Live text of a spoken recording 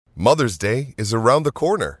Mother's Day is around the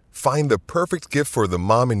corner. Find the perfect gift for the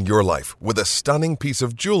mom in your life with a stunning piece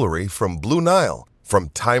of jewelry from Blue Nile. From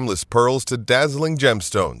timeless pearls to dazzling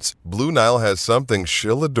gemstones, Blue Nile has something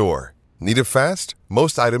she'll adore. Need it fast?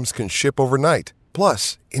 Most items can ship overnight.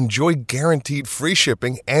 Plus, enjoy guaranteed free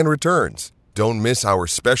shipping and returns. Don't miss our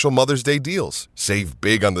special Mother's Day deals. Save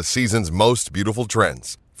big on the season's most beautiful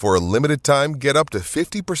trends. For a limited time, get up to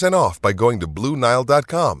 50% off by going to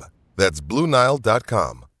BlueNile.com. That's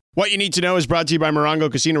BlueNile.com. What you need to know is brought to you by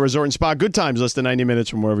Morongo Casino Resort and Spa. Good times, less than 90 minutes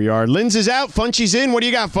from wherever you are. Linz is out. Funchy's in. What do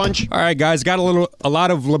you got, Funch? All right, guys. Got a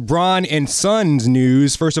lot of LeBron and Suns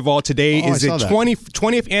news. First of all, today is the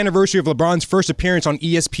 20th anniversary of LeBron's first appearance on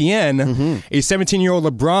ESPN. Mm-hmm. A 17-year-old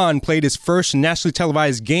LeBron played his first nationally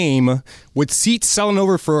televised game with seats selling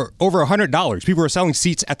over for over $100. People were selling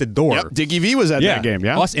seats at the door. Yep, Dickie V was at that game,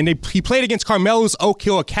 yeah. Awesome. And he played against Carmelo's Oak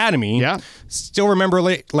Hill Academy. Yeah. Still remember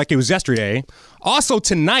like it was yesterday. Also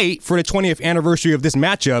tonight, for the 20th anniversary of this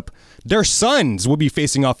matchup, their sons will be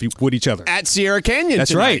facing off with each other. At Sierra Canyon That's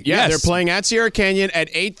tonight. right, Yeah, yes. They're playing at Sierra Canyon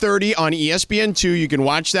at 8:30 on ESPN2. You can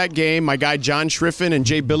watch that game. My guy John Schriffen and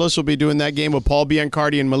Jay Billis will be doing that game with Paul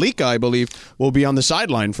Biancardi and Malika, I believe, will be on the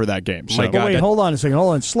sideline for that game. So. Wait, hold on a second.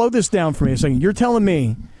 Hold on. Slow this down for me a second. You're telling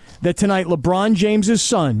me that tonight LeBron James's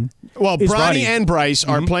son... Well, Bronny and Bryce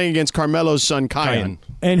are playing against Carmelo's son, Kian.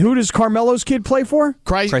 And who does Carmelo's kid play for?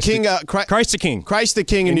 Christ the King. Christ the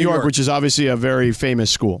King in New York, which is obviously a very famous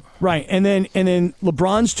school. Right. And then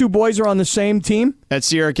LeBron's two boys are on the same team? At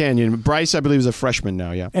Sierra Canyon. Bryce, I believe, is a freshman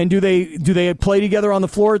now, yeah. And do they play together on the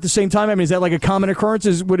floor at the same time? I mean, is that like a common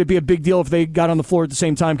occurrence? Would it be a big deal if they got on the floor at the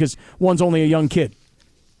same time because one's only a young kid?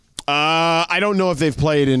 I don't know if they've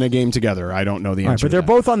played in a game together. I don't know the answer. But they're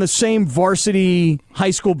both on the same varsity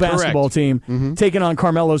high school basketball team, taking on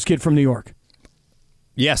Carmelo's kid from New York.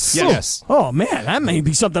 Yes. Oh, man, that may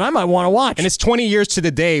be something I might want to watch. And it's 20 years to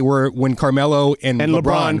the day when Carmelo and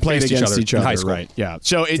LeBron played against each other in high school. Right? Yeah.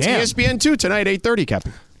 So it's ESPN2 tonight, 8:30,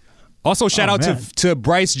 Captain. Also, shout out to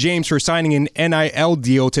Bryce James for signing an NIL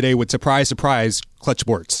deal today with surprise, Clutch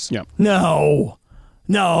Sports. Yeah. No.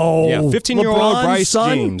 Yeah, 15-year-old Bryce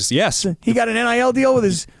son? James. Yes. He got an NIL deal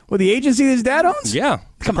with the agency that his dad owns? Yeah.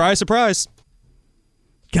 Surprise.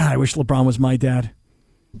 God, I wish LeBron was my dad.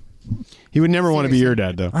 He would never want to be your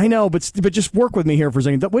dad, though. I know, but just work with me here for a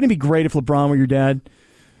second. Wouldn't it be great if LeBron were your dad?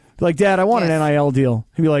 Be like, Dad, I want an NIL deal.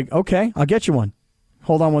 He'd be like, okay, I'll get you one.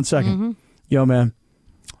 Hold on one second. Mm-hmm. Yo, man,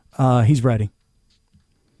 he's ready.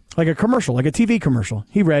 Like a commercial, like a TV commercial.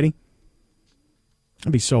 He ready.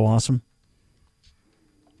 That'd be so awesome.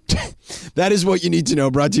 That is what you need to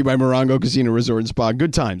know. Brought to you by Morongo Casino Resort and Spa.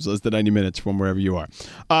 Good times, less than 90 minutes from wherever you are.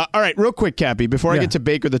 All right, real quick, Cappy, before I get to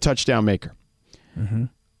Baker, the touchdown maker. Mm-hmm.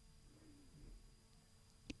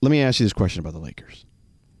 Let me ask you this question about the Lakers.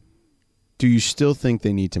 Do you still think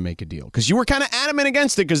they need to make a deal? Because you were kind of adamant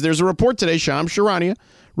against it, because there's a report today, Shams Charania,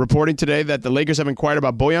 reporting today that the Lakers have inquired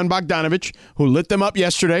about Bojan Bogdanovic, who lit them up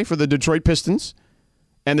yesterday for the Detroit Pistons.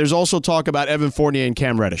 And there's also talk about Evan Fournier and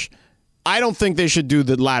Cam Reddish. I don't think they should do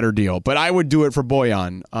the latter deal, but I would do it for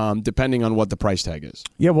Bojan, depending on what the price tag is.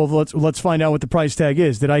 Yeah, well, let's find out what the price tag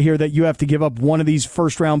is. Did I hear that you have to give up one of these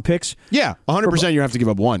first-round picks? Yeah, 100% you have to give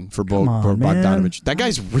up one for Bogdanovic. That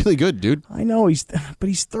guy's really good, dude. I know, but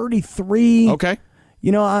he's 33. Okay.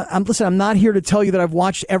 You know, I'm not here to tell you that I've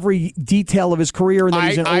watched every detail of his career and that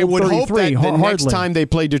he's an old 33. I would hope that the next time they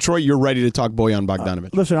play Detroit, you're ready to talk Bojan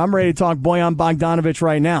Bogdanovic. Listen, I'm ready to talk Bojan Bogdanovic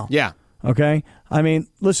right now. Yeah. Okay? I mean,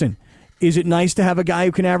 listen. Is it nice to have a guy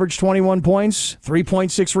who can average 21 points,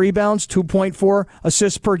 3.6 rebounds, 2.4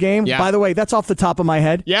 assists per game? Yeah. By the way, that's off the top of my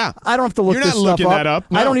head. Yeah. I don't have to look this stuff up. You're not looking that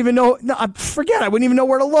up. No. I don't even know. No, forget. I wouldn't even know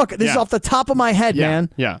where to look. This is off the top of my head,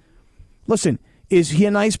 man. Yeah. Listen, is he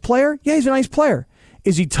a nice player? Yeah, he's a nice player.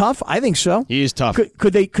 Is he tough? I think so. He is tough.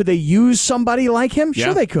 Could they use somebody like him? Yeah.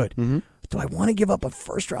 Sure they could. Mm-hmm. Do I want to give up a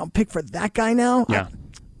first-round pick for that guy now? Yeah.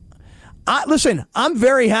 Listen, I'm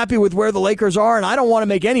very happy with where the Lakers are, and I don't want to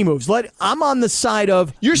make any moves. I'm on the side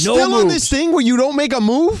of You're no still moves. on this thing where you don't make a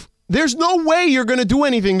move? There's no way you're going to do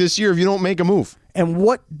anything this year if you don't make a move. And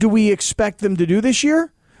what do we expect them to do this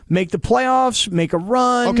year? Make the playoffs, make a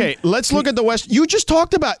run. Okay, let's look at the West. You just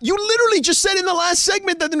talked about, you literally just said in the last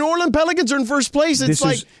segment that the New Orleans Pelicans are in first place. It's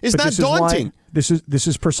not daunting. This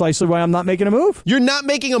is precisely why I'm not making a move. You're not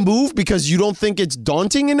making a move because you don't think it's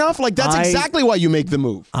daunting enough? Like, that's exactly why you make the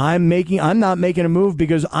move. I'm not making a move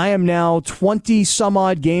because I am now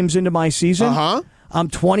 20-some-odd games into my season. Uh-huh. I'm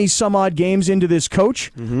 20-some-odd games into this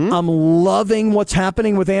coach. Mm-hmm. I'm loving what's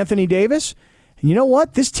happening with Anthony Davis. And you know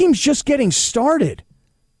what? This team's just getting started.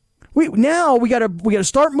 We gotta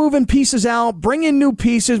start moving pieces out, bring in new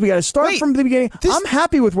pieces. We gotta start from the beginning. I'm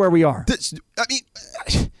happy with where we are.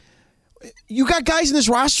 you got guys in this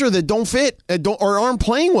roster that don't fit or aren't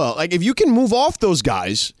playing well. Like, if you can move off those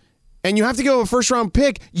guys and you have to give up a first-round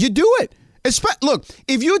pick, you do it. Look,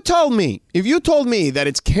 if you told me that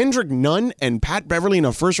it's Kendrick Nunn and Pat Beverly in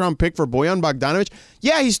a first-round pick for Bojan Bogdanovic,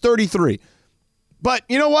 yeah, he's 33. But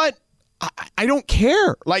you know what? I don't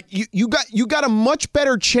care. Like, you got a much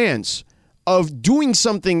better chance of doing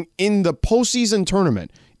something in the postseason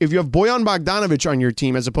tournament if you have Bojan Bogdanovic on your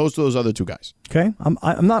team as opposed to those other two guys. Okay,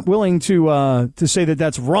 I'm not willing to say that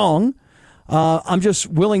that's wrong. I'm just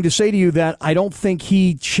willing to say to you that I don't think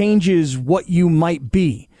he changes what you might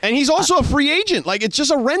be. And he's also a free agent. Like, it's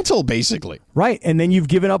just a rental, basically. Right, and then you've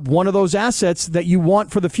given up one of those assets that you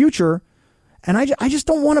want for the future. And I just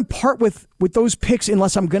don't want to part with those picks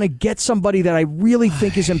unless I'm going to get somebody that I really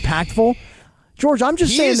think is impactful. George, I'm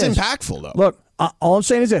just saying this. He is impactful, though. Look, all I'm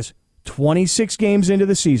saying is this. 26 games into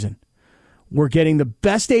the season, we're getting the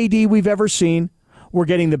best AD we've ever seen. We're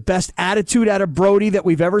getting the best attitude out of Brody that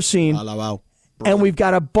we've ever seen. Wow. And we've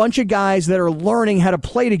got a bunch of guys that are learning how to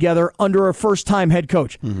play together under a first-time head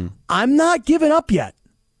coach. Mm-hmm. I'm not giving up yet.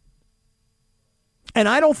 And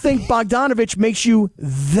I don't think Bogdanovic makes you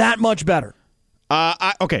that much better.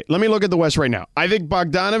 Okay, let me look at the West right now. I think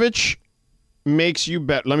Bogdanovic makes you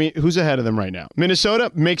better. Who's ahead of them right now?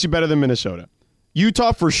 Minnesota makes you better than Minnesota.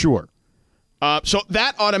 Utah for sure. So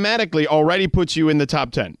that automatically already puts you in the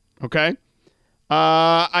top 10, okay?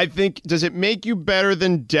 I think, does it make you better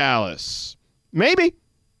than Dallas? Maybe.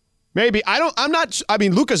 I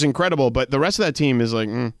mean, Luka's incredible, but the rest of that team is like,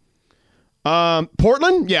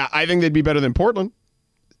 Portland? Yeah, I think they'd be better than Portland.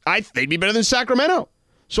 They'd be better than Sacramento.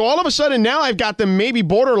 So all of a sudden now I've got them maybe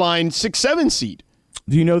borderline 6-7 seed.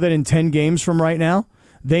 Do you know that in 10 games from right now,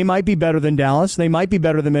 they might be better than Dallas, they might be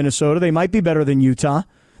better than Minnesota, they might be better than Utah,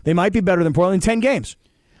 they might be better than Portland in 10 games?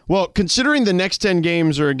 Well, considering the next 10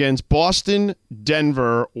 games are against Boston,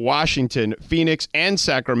 Denver, Washington, Phoenix, and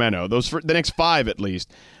Sacramento, those for the next 5 at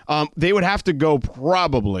least, they would have to go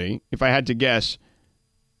probably, if I had to guess,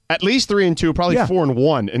 at least 3-2, probably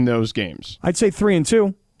 4-1 in those games. I'd say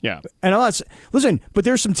 3-2. Yeah. And listen, but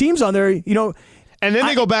there's some teams on there, and then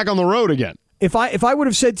they go back on the road again. If I would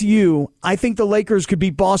have said to you, I think the Lakers could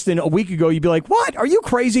beat Boston a week ago, you'd be like, what? Are you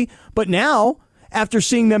crazy? But now, after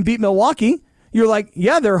seeing them beat Milwaukee, you're like,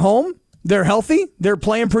 yeah, they're home. They're healthy. They're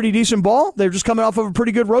playing pretty decent ball. They're just coming off of a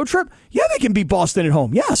pretty good road trip. Yeah, they can beat Boston at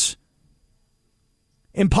home. Yes.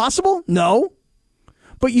 Impossible? No.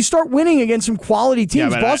 But you start winning against some quality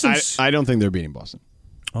teams. Yeah, but I don't think they're beating Boston.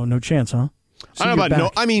 Oh, no chance, huh? I don't know about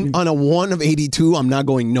no. I mean, on a 1 of 82, I'm not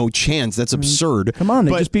going no chance. That's absurd. Come on,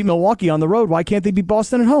 they just beat Milwaukee on the road. Why can't they beat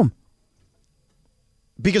Boston at home?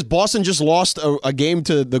 Because Boston just lost a game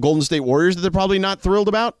to the Golden State Warriors that they're probably not thrilled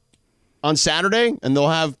about on Saturday, and they'll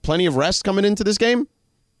have plenty of rest coming into this game.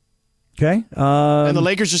 Okay. And the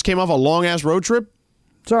Lakers just came off a long-ass road trip.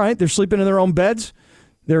 It's all right. They're sleeping in their own beds.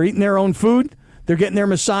 They're eating their own food. They're getting their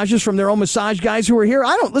massages from their own massage guys who are here.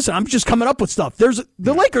 I'm just coming up with stuff. The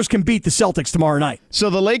Lakers can beat the Celtics tomorrow night. So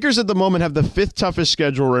the Lakers at the moment have the 5th toughest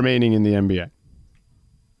schedule remaining in the NBA.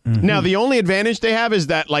 Mm-hmm. Now, the only advantage they have is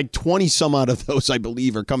that like 20 some odd of those, I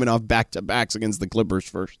believe, are coming off back-to-backs against the Clippers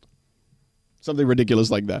first. Something ridiculous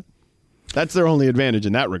like that. That's their only advantage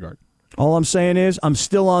in that regard. All I'm saying is I'm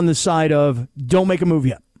still on the side of don't make a move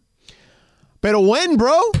yet. Better when,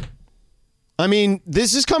 bro? I mean,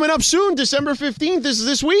 this is coming up soon, December 15th. This is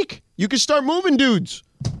this week. You can start moving dudes.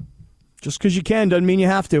 Just because you can doesn't mean you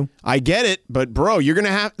have to. I get it, but bro, you're going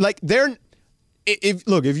to have,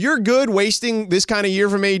 if you're good wasting this kind of year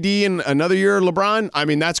from AD and another year of LeBron, I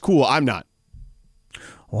mean, that's cool. I'm not.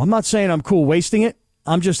 Well, I'm not saying I'm cool wasting it.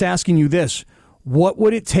 I'm just asking you this. What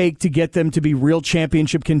would it take to get them to be real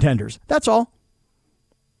championship contenders? That's all.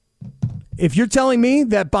 If you're telling me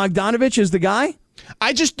that Bogdanovic is the guy,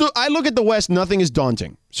 I look at the West, nothing is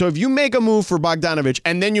daunting. So if you make a move for Bogdanovic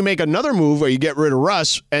and then you make another move where you get rid of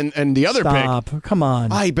Russ and the other pick. Come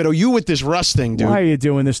on. Ay, but are you with this Russ thing, dude? Why are you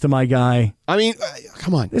doing this to my guy? I mean,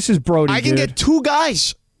 come on. This is Brody, I can get 2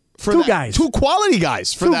 guys. For guys. 2 quality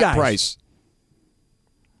guys for that price.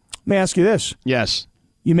 Let me ask you this. Yes.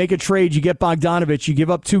 You make a trade, you get Bogdanovic, you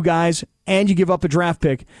give up 2 guys, and you give up a draft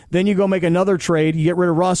pick. Then you go make another trade, you get rid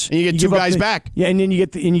of Russ. And you get 2 guys back. Yeah, and then you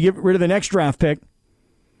get rid of the next draft pick.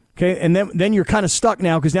 Okay, and then you're kind of stuck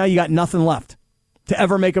now because now you got nothing left to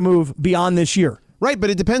ever make a move beyond this year. Right,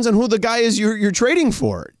 but it depends on who the guy is you're trading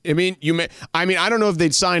for. I mean, I don't know if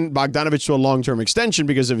they'd sign Bogdanovic to a long-term extension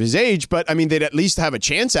because of his age, but I mean, they'd at least have a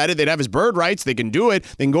chance at it. They'd have his bird rights. They can do it.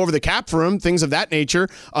 They can go over the cap for him, things of that nature.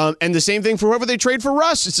 And the same thing for whoever they trade for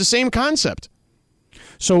Russ. It's the same concept.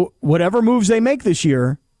 So whatever moves they make this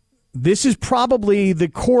year, this is probably the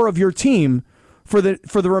core of your team for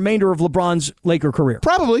the remainder of LeBron's Laker career?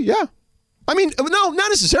 Probably, yeah. I mean, no, not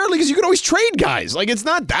necessarily, because you can always trade guys. Like, it's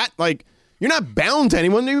not that, like, you're not bound to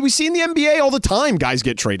anyone. We see in the NBA all the time guys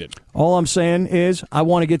get traded. All I'm saying is I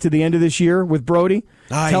want to get to the end of this year with Brody.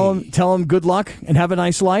 Tell him good luck and have a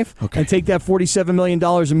nice life. Okay. And take that $47 million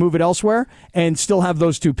and move it elsewhere and still have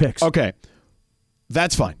those 2 picks. Okay.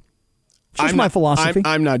 That's fine. Just my philosophy.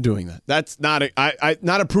 I'm not doing that. That's not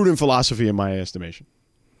not a prudent philosophy in my estimation.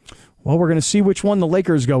 Well, we're going to see which one the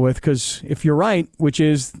Lakers go with, because if you're right, which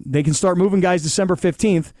is they can start moving guys December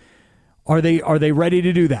 15th, are they ready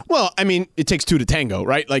to do that? Well, I mean, it takes 2 to tango,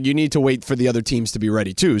 right? Like, you need to wait for the other teams to be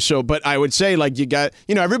ready, too. So, but I would say, like, you got,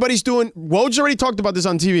 everybody's doing, Woj already talked about this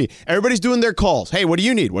on TV. Everybody's doing their calls. Hey, what do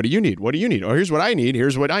you need? What do you need? What do you need? Oh, here's what I need.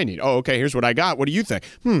 Here's what I need. Oh, okay, here's what I got. What do you think?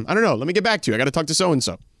 I don't know. Let me get back to you. I got to talk to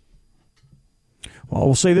so-and-so. Well,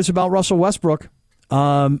 we'll say this about Russell Westbrook.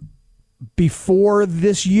 Before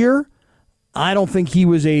this year, I don't think he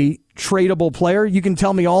was a tradable player. You can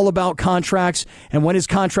tell me all about contracts and when his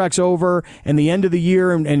contract's over and the end of the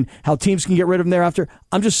year and how teams can get rid of him thereafter.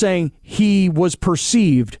 I'm just saying he was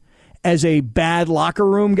perceived as a bad locker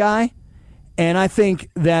room guy, and I think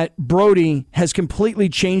that Brody has completely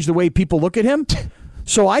changed the way people look at him.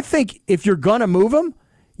 So I think if you're going to move him,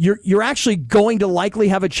 you're actually going to likely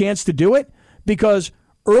have a chance to do it, because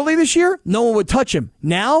early this year, no one would touch him.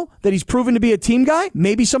 Now that he's proven to be a team guy,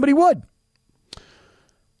 maybe somebody would.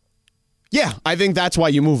 Yeah, I think that's why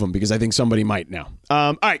you move him, because I think somebody might now.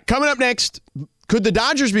 All right, coming up next, could the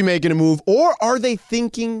Dodgers be making a move, or are they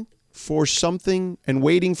thinking for something and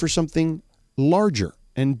waiting for something larger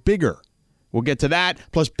and bigger? We'll get to that,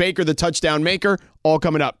 plus Baker, the touchdown maker, all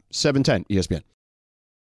coming up, 7:10 ESPN.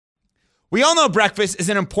 We all know breakfast is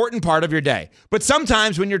an important part of your day, but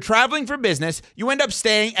sometimes when you're traveling for business, you end up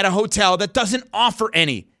staying at a hotel that doesn't offer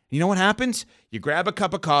any. You know what happens? You grab a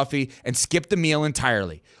cup of coffee and skip the meal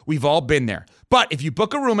entirely. We've all been there. But if you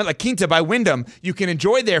book a room at La Quinta by Wyndham, you can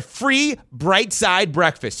enjoy their free Bright Side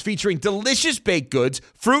breakfast featuring delicious baked goods,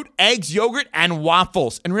 fruit, eggs, yogurt, and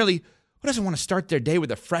waffles. And really, who doesn't want to start their day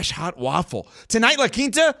with a fresh, hot waffle? Tonight, La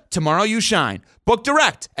Quinta, tomorrow you shine. Book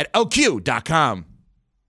direct at lq.com.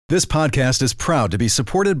 This podcast is proud to be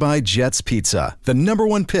supported by Jets Pizza, the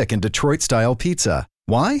 #1 pick in Detroit-style pizza.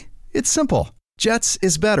 Why? It's simple. Jets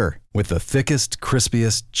is better. With the thickest,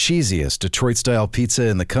 crispiest, cheesiest Detroit-style pizza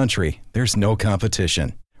in the country, there's no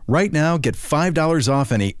competition. Right now, get $5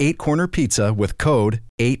 off any 8-corner pizza with code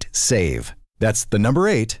 8SAVE. That's the number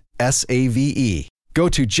 8, S-A-V-E. Go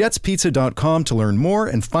to jetspizza.com to learn more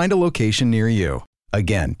and find a location near you.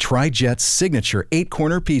 Again, try Jet's signature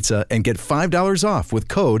 8-corner pizza and get $5 off with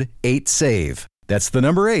code 8SAVE. That's the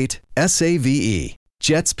number 8, S-A-V-E.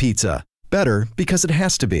 Jet's Pizza. Better because it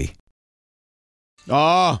has to be.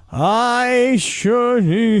 Oh. I sure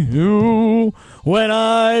knew when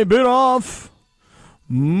I bit off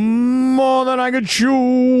more than I could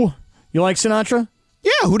chew. You like Sinatra?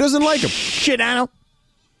 Yeah, who doesn't like him? Shit, I know.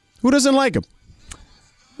 Who doesn't like him?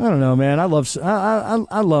 I don't know, man. I love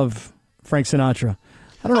Frank Sinatra.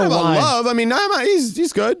 I don't know why. Love. I mean,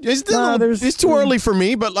 he's good. It's too early for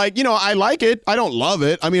me, but I like it. I don't love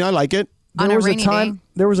it. I mean, I like it.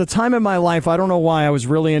 There was a time in my life, I don't know why, I was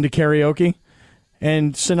really into karaoke,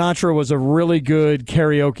 and Sinatra was a really good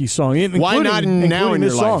karaoke song. Why not now in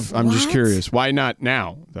your life? Song. I'm just curious. Why not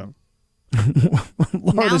now, though?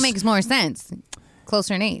 Now makes more sense.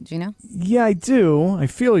 Closer in age, you know? Yeah, I do. I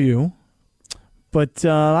feel you. But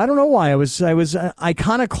I don't know why. I was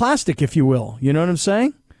iconoclastic, if you will. You know what I'm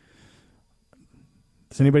saying?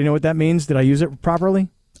 Does anybody know what that means? Did I use it properly?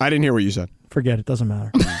 I didn't hear what you said. Forget it. Doesn't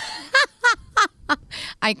matter.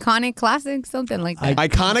 Iconic classic, something like that.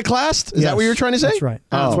 Iconoclast? Is that what you were trying to say? That's right.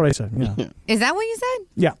 That's what I said. Yeah. Is that what you said?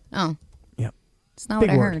 Yeah. Oh. Yeah. It's not big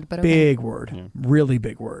what I word. heard, but okay. Big word. Yeah. Really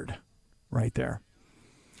big word. Right there.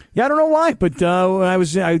 Yeah, I don't know why, but I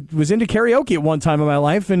was into karaoke at one time in my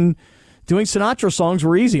life, and doing Sinatra songs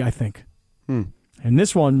were easy, I think. And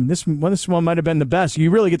this one might have been the best.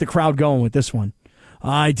 You really get the crowd going with this one.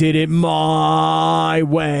 I did it my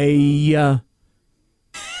way.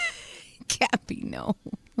 Cappy, no.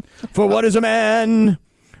 For what is a man?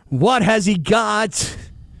 What has he got?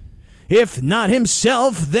 If not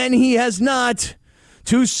himself, then he has not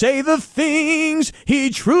to say the things he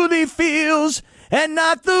truly feels, and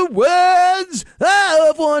not the words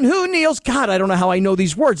of one who kneels. God, I don't know how I know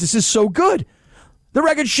these words. This is so good. The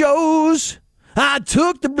record shows I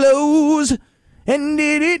took the blows and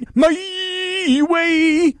did it my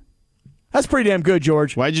way. That's pretty damn good,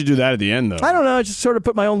 George. Why'd you do that at the end, though? I don't know. I just sort of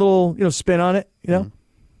put my own little, spin on it, Yeah.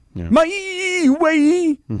 My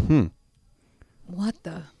way. What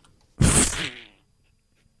the?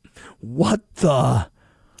 What the?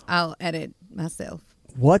 I'll edit myself.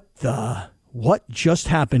 What just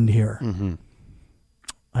happened here? Mm-hmm.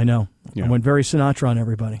 I know. Yeah. I went very Sinatra on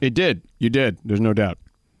everybody. It did. You did. There's no doubt.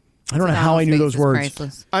 I don't know how I knew those words.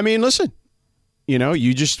 Priceless. I mean, listen.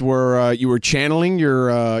 You just were channeling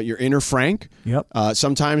your inner Frank. Yep.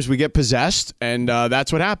 Sometimes we get possessed, and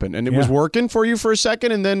that's what happened. And it was working for you for a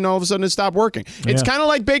second, and then all of a sudden it stopped working. It's kind of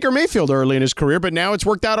like Baker Mayfield early in his career, but now it's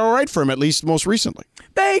worked out all right for him, at least most recently.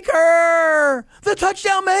 Baker, the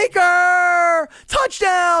touchdown maker,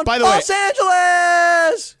 touchdown, by the way, Los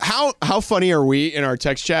Angeles. How funny are we in our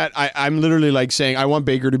text chat? I'm literally like saying I want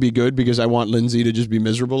Baker to be good because I want Lindsay to just be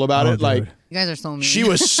miserable about it. Dude. Like You guys are so mean. she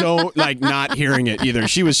was so like not hearing it either.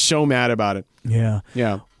 She was so mad about it.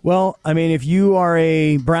 Yeah. Well, I mean, if you are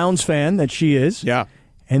a Browns fan, that she is. Yeah.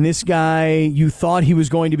 And this guy, you thought he was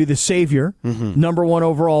going to be the savior, number 1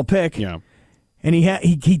 overall pick. Yeah. And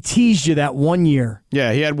he teased you that 1 year.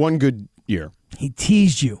 Yeah, he had one good year. He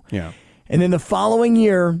teased you. Yeah. And then the following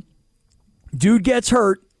year, dude gets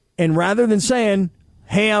hurt, and rather than saying,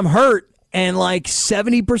 hey, I'm hurt, and like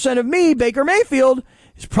 70% of me, Baker Mayfield,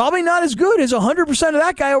 is probably not as good as 100% of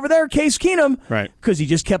that guy over there, Case Keenum. Right. Because he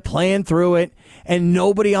just kept playing through it, and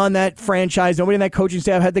nobody on that franchise, nobody on that coaching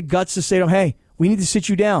staff had the guts to say to him, hey, we need to sit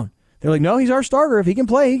you down. They're like, no, he's our starter. If he can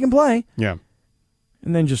play, he can play. Yeah.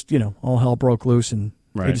 And then just, all hell broke loose, and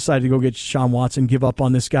they decided to go get Sean Watson, give up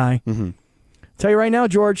on this guy. Mm-hmm. Tell you right now,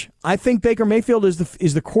 George, I think Baker Mayfield is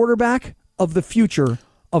the quarterback of the future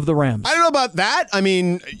of the Rams. I don't know about that. I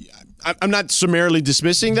mean, I'm not summarily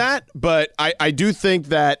dismissing that, but I do think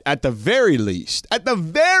that at the very least, at the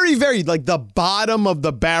very, very, like the bottom of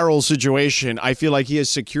the barrel situation, I feel like he has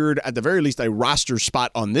secured at the very least a roster spot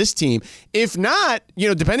on this team. If not,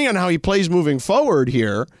 depending on how he plays moving forward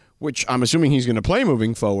here, which I'm assuming he's going to play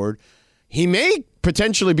moving forward, he may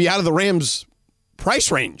potentially be out of the Rams'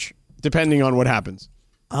 price range, depending on what happens.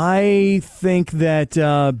 I think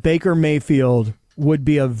that Baker Mayfield would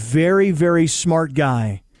be a very, very smart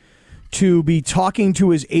guy to be talking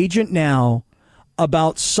to his agent now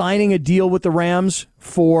about signing a deal with the Rams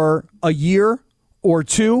for a year or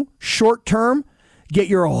two, short term, get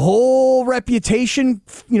your whole reputation,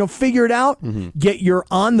 figured out, get your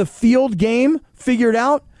on the field game figured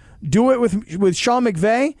out, do it with Sean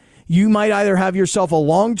McVay. You might either have yourself a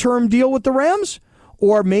long-term deal with the Rams,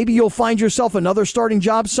 or maybe you'll find yourself another starting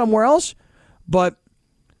job somewhere else. But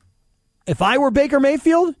if I were Baker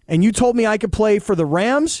Mayfield and you told me I could play for the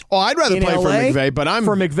Rams, I'd rather play LA, for McVay, but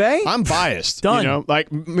I'm biased. Done. Like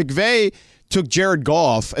McVay took Jared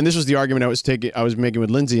Goff, and this was the argument I was making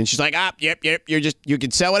with Lindsay, and she's like, yep, you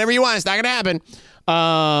can sell whatever you want, it's not gonna happen.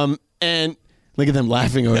 And look at them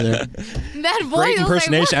laughing over there. That voice. Great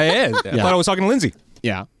impersonation. I thought I was talking to Lindsay.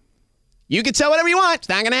 Yeah. You can sell whatever you want. It's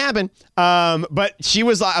not going to happen. But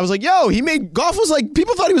I was like, Goff was like,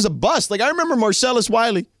 people thought he was a bust. Like, I remember Marcellus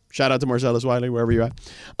Wiley. Shout out to Marcellus Wiley, wherever you're at.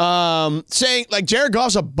 Saying, like, Jared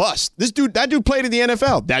Goff's a bust. That dude played in the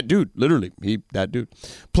NFL. That dude, literally, that dude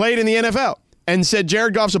played in the NFL and said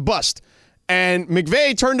Jared Goff's a bust. And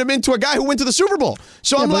McVay turned him into a guy who went to the Super Bowl.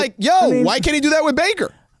 So I'm like, why can't he do that with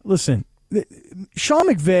Baker? Listen, Sean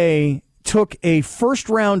McVay took a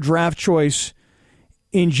first-round draft choice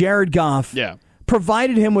in Jared Goff,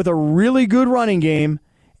 provided him with a really good running game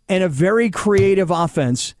and a very creative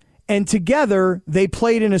offense, and together they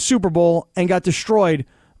played in a Super Bowl and got destroyed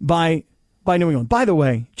by New England. By the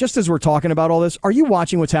way, just as we're talking about all this, are you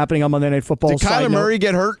watching what's happening on Monday Night Football? Did Kyler Murray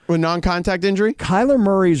get hurt with non-contact injury? Kyler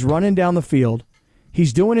Murray's running down the field.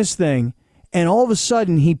 He's doing his thing, and all of a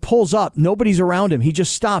sudden he pulls up. Nobody's around him. He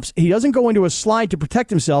just stops. He doesn't go into a slide to protect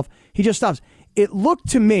himself. He just stops. It looked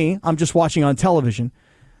to me, I'm just watching on television,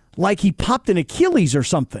 like he popped an Achilles or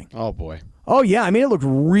something. Oh, boy. Oh, yeah. I mean, it looked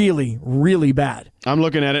really, really bad. I'm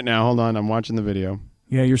looking at it now. Hold on. I'm watching the video.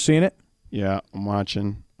 Yeah, you're seeing it? Yeah, I'm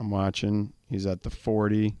watching. He's at the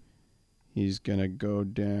 40. He's going to go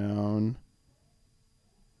down.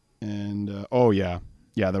 And,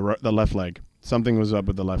 Yeah, the left leg. Something was up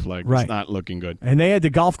with the left leg. Right. It's not looking good. And they had to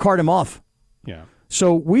golf cart him off. Yeah.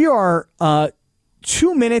 So we are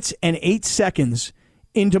 2 minutes and 8 seconds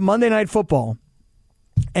into Monday Night Football,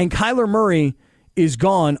 and Kyler Murray is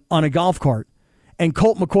gone on a golf cart, and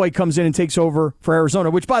Colt McCoy comes in and takes over for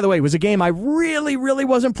Arizona, which, by the way, was a game I really, really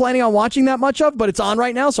wasn't planning on watching that much of, but it's on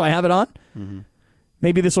right now, so I have it on. Mm-hmm.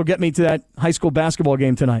 Maybe this will get me to that high school basketball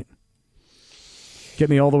game tonight.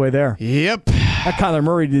 Get me all the way there. Yep. That Kyler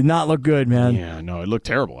Murray did not look good, man. Yeah, no, it looked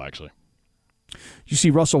terrible, actually. Did you see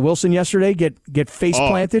Russell Wilson yesterday get face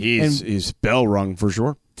planted? He's bell rung for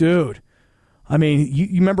sure. Dude, I mean, you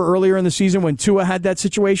remember earlier in the season when Tua had that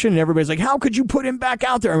situation and everybody's like, how could you put him back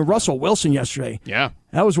out there? I mean, Russell Wilson yesterday. Yeah.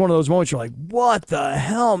 That was one of those moments you're like, what the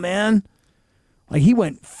hell, man? Like, he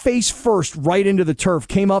went face first right into the turf,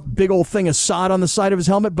 came up, big old thing of sod on the side of his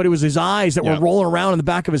helmet, but it was his eyes that were rolling around in the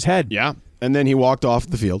back of his head. Yeah. And then he walked off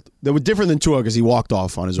the field. That was different than Tua because he walked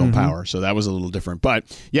off on his own power. So that was a little different. But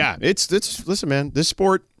yeah, it's listen, man, this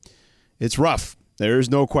sport, it's rough. There's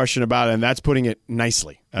no question about it. And that's putting it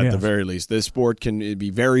nicely at the very least. This sport can be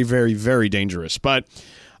very, very, very dangerous. But,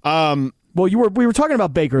 well, we were talking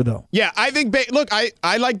about Baker, though. Yeah, I think, look,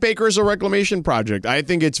 I like Baker as a reclamation project. I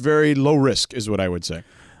think it's very low risk is what I would say.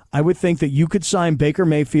 I would think that you could sign Baker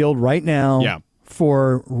Mayfield right now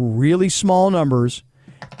for really small numbers,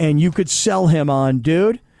 and you could sell him on,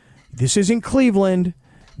 dude, this isn't Cleveland.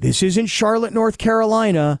 This isn't Charlotte, North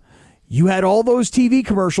Carolina. You had all those TV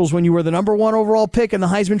commercials when you were the number 1 overall pick and the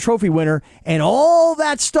Heisman Trophy winner, and all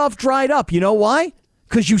that stuff dried up. You know why?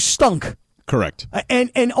 Because you stunk. Correct.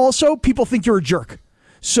 And also, people think you're a jerk.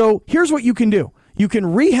 So here's what you can do. You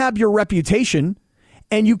can rehab your reputation,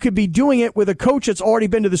 and you could be doing it with a coach that's already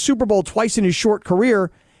been to the Super Bowl twice in his short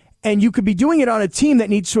career, and you could be doing it on a team that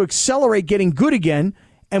needs to accelerate getting good again.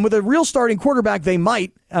 And with a real starting quarterback, they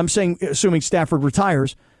might, I'm saying, assuming Stafford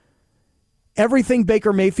retires, everything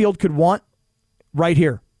Baker Mayfield could want right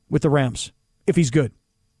here with the Rams, if he's good.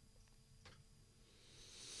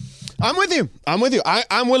 I'm with you. I'm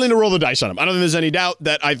willing to roll the dice on him. I don't think there's any doubt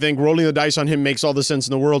that I think rolling the dice on him makes all the sense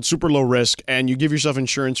in the world. Super low risk, and you give yourself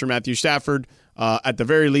insurance for Matthew Stafford at the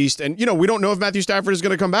very least. And, we don't know if Matthew Stafford is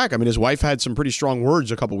going to come back. I mean, his wife had some pretty strong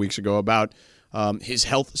words a couple weeks ago about his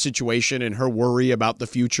health situation and her worry about the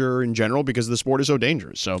future in general because the sport is so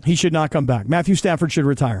dangerous. So he should not come back. Matthew Stafford should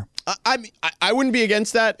retire. I wouldn't be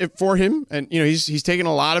against that for him. And, he's taken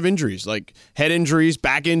a lot of injuries, like head injuries,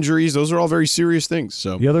 back injuries. Those are all very serious things.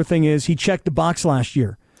 So the other thing is he checked the box last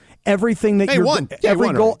year. Everything that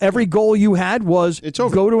every goal you had was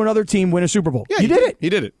go to another team, win a Super Bowl. Yeah, you did it. He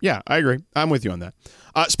did it. Yeah, I agree. I'm with you on that.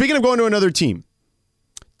 Speaking of going to another team,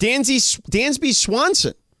 Dansby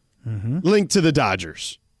Swanson linked to the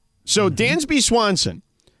Dodgers. So Dansby Swanson,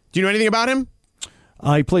 do you know anything about him?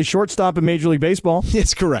 He plays shortstop in Major League Baseball.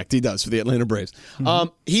 Yes, correct. He does for the Atlanta Braves.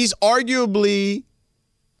 He's arguably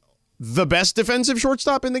the best defensive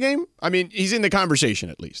shortstop in the game. I mean, he's in the conversation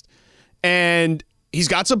at least. And he's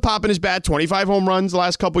got some pop in his bat, 25 home runs the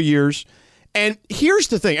last couple years. And here's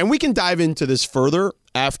the thing, and we can dive into this further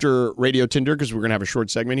after Radio Tinder because we're going to have a short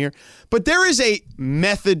segment here. But there is a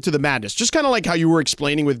method to the madness, just kind of like how you were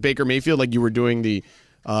explaining with Baker Mayfield, like you were doing the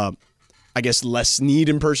Les Snead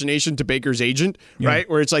impersonation to Baker's agent, right?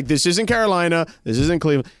 Where it's like, this isn't Carolina, this isn't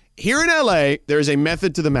Cleveland. Here in LA, there is a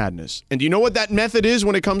method to the madness. And do you know what that method is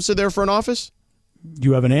when it comes to their front office? Do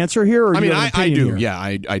you have an answer here? Or I do. Here? Yeah,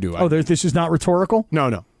 I do. Oh, this is not rhetorical?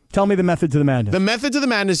 No. Tell me the method to the madness. The method to the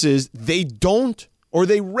madness is they don't, or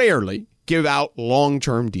they rarely, give out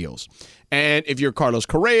long-term deals. And if you're Carlos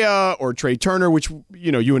Correa or Trey Turner, which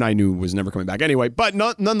you and I knew was never coming back anyway, but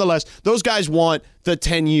nonetheless, those guys want the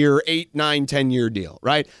 10-year, 8, 9, 10-year deal,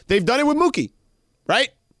 right? They've done it with Mookie, right?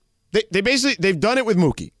 They've done it with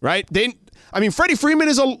Mookie, right? Freddie Freeman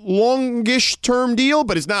is a longish term deal,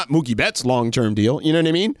 but it's not Mookie Betts' long-term deal. You know what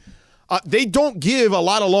I mean? They don't give a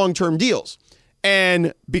lot of long-term deals.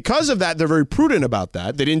 And because of that, they're very prudent about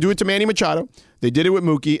that. They didn't do it to Manny Machado. They did it with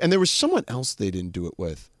Mookie. And there was someone else they didn't do it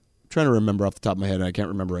with. I'm trying to remember off the top of my head, and I can't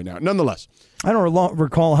remember right now. Nonetheless. I don't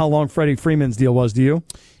recall how long Freddie Freeman's deal was, do you?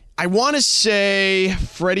 I want to say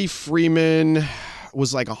Freddie Freeman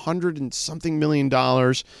was like $100 and something million.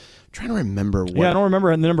 I'm trying to remember what. Yeah, I don't remember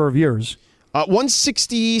the number of years.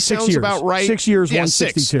 160 sounds about right. 6 years, yeah,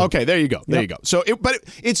 162. 6. Okay, there you go. There you go. So,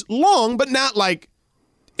 it's long, but not like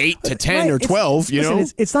 8 to 10 or 12,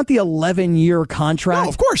 It's not the 11-year contract. No,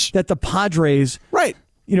 of course. That the Padres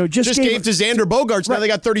just gave to Xander Bogaerts. Right. Now they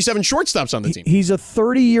got 37 shortstops on the team. He's a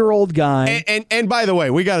 30-year-old guy. And by the way,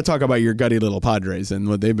 we got to talk about your gutty little Padres and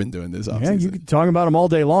what they've been doing this offseason. Yeah, you can talk about them all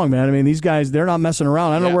day long, man. I mean, these guys, they're not messing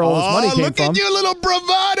around. I don't know where all this money came from. Look at you, little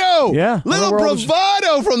bravado. Yeah. Little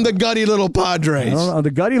bravado from the gutty little Padres. I don't know.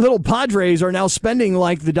 The gutty little Padres are now spending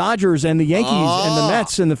like the Dodgers and the Yankees and the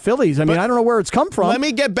Mets and the Phillies. I mean, I don't know where it's come from. Let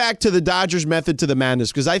me get back to the Dodgers method to the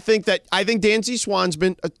madness because I think Dansby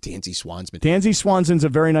Swanson's a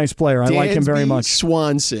very nice player. I like him very much.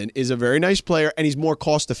 Swanson is a very nice player, and he's more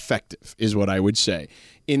cost-effective, is what I would say,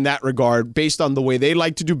 in that regard, based on the way they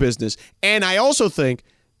like to do business. And I also think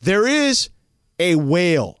there is a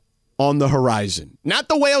whale on the horizon. Not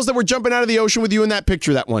the whales that were jumping out of the ocean with you in that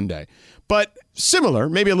picture that one day, but similar,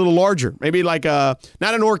 maybe a little larger, maybe like not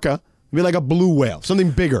an orca, It'd be like a blue whale,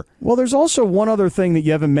 something bigger. Well, there's also one other thing that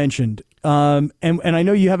you haven't mentioned, and I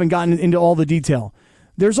know you haven't gotten into all the detail.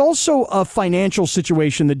 There's also a financial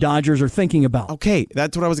situation the Dodgers are thinking about. Okay,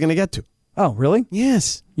 that's what I was going to get to. Oh, really?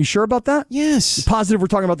 Yes. You sure about that? Yes. Positive we're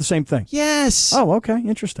talking about the same thing? Yes. Oh, okay.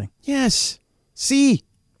 Interesting. Yes. See.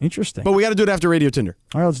 Interesting. But we got to do it after Radio Tinder.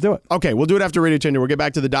 All right, let's do it. Okay, we'll do it after Radio Tinder. We'll get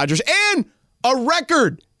back to the Dodgers and a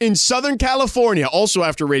record in Southern California, also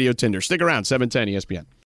after Radio Tinder. Stick around, 710 ESPN.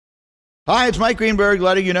 Hi, it's Mike Greenberg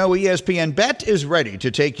letting you know ESPN Bet is ready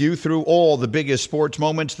to take you through all the biggest sports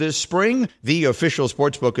moments this spring. The official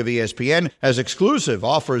sportsbook of ESPN has exclusive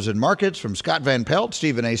offers and markets from Scott Van Pelt,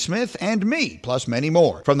 Stephen A. Smith, and me, plus many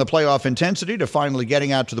more. From the playoff intensity to finally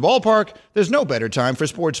getting out to the ballpark, there's no better time for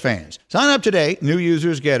sports fans. Sign up today. New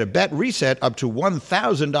users get a bet reset up to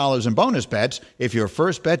 $1,000 in bonus bets if your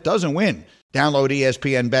first bet doesn't win. Download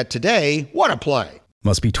ESPN Bet today. What a play.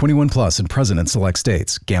 Must be 21 plus and present in select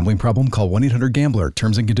states. Gambling problem? Call 1-800-GAMBLER.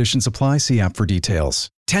 Terms and conditions apply. See app for details.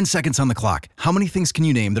 10 seconds on the clock. How many things can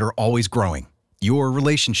you name that are always growing? Your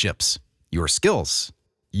relationships, your skills,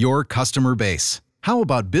 your customer base. How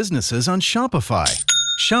about businesses on Shopify?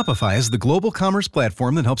 Shopify is the global commerce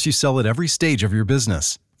platform that helps you sell at every stage of your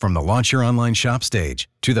business. From the launch your online shop stage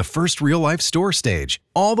to the first real-life store stage,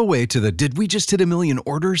 all the way to the did we just hit 1 million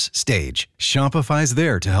orders stage. Shopify's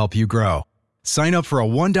there to help you grow. Sign up for a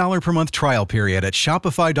 $1 per month trial period at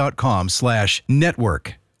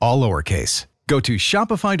shopify.com/network, all lowercase. Go to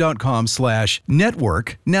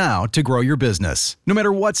shopify.com/network now to grow your business, no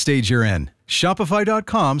matter what stage you're in.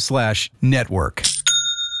 Shopify.com/network.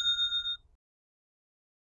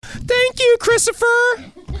 Thank you, Christopher.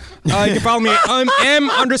 You can follow me at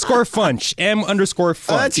M_Funch. M_Funch.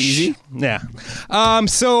 Oh, that's easy. Yeah.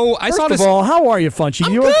 So I saw this. First of all, how are you, Funchy?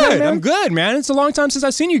 I'm You good. okay, man? I'm good, man. It's a long time since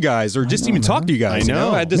I've seen you guys, or just even talked to you guys. I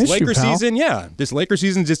know. You know? This Missed you, Laker pal. season, this Laker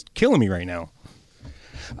season is just killing me right now.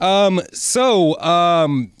 I saw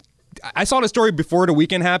the story before the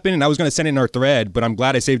weekend happened, and I was going to send it in our thread, but I'm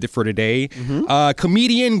glad I saved it for today.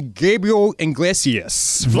 Comedian Gabriel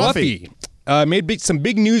Iglesias, Fluffy, made some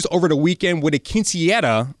big news over the weekend with a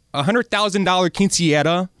quinceañera, $100,000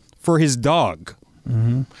 quinceañera for his dog.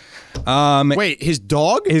 Wait, his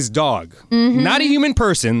dog? His dog. Not a human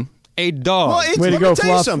person, a dog. Well, Way to let go, me tell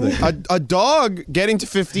you Fluff. something. A dog getting to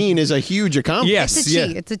 15 is a huge accomplishment. Yes, It's a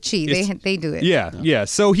cheat. It's a cheat. They do it. Yeah.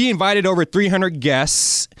 So he invited over 300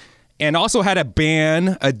 guests and also had a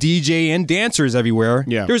band, a DJ, and dancers everywhere.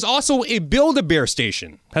 Yeah. There's also a Build-A-Bear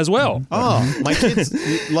station as well. Oh, my kids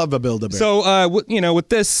love a Build-A-Bear. So, with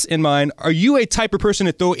this in mind, are you a type of person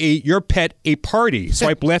to throw your pet a party?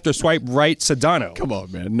 Swipe left or swipe right, Sedano? Come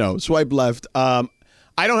on, man. No, swipe left. I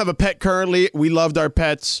don't have a pet currently. We loved our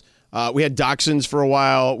pets. We had dachshunds for a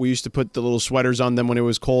while. We used to put the little sweaters on them when it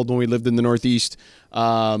was cold when we lived in the Northeast.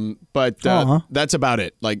 But that's about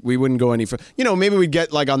it. Like, we wouldn't go any further. Maybe we'd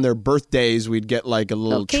get, like, on their birthdays, we'd get, like, a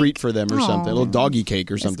little treat for them or something, a little doggy cake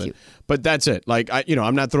or something. Cute. But that's it. Like,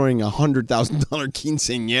 I'm not throwing a $100,000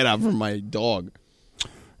 quinceañera for my dog.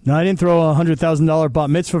 No, I didn't throw a $100,000 bat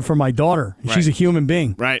mitzvah for my daughter. Right. She's a human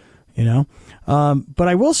being. Right. But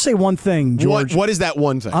I will say one thing, George. What is that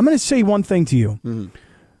one thing? I'm going to say one thing to you. Mm-hmm.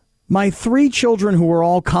 My 3 children who are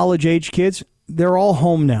all college-age kids, they're all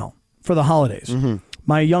home now for the holidays. Mm-hmm.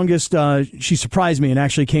 My youngest, she surprised me and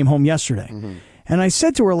actually came home yesterday. Mm-hmm. And I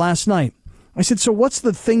said to her last night, I said, so what's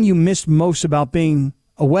the thing you missed most about being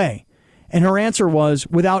away? And her answer was,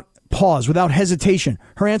 without pause, without hesitation,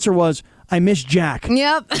 her answer was, I miss Jack.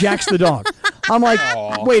 Yep. Jack's the dog. I'm like,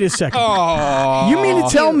 wait a second. You mean to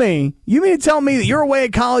tell me that you're away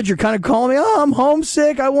at college, you're kind of calling me, oh, I'm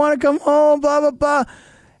homesick, I want to come home, blah, blah, blah.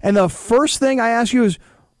 And the first thing I ask you is,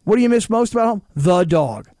 what do you miss most about home? The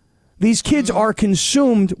dog. These kids are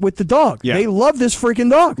consumed with the dog. Yeah. They love this freaking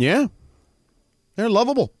dog. Yeah. They're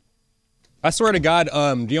lovable. I swear to God,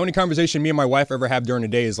 the only conversation me and my wife ever have during the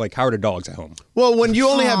day is like, how are the dogs at home? Well, when you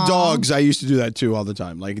only have dogs, I used to do that too all the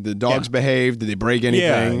time. Like, the dogs behave, did they break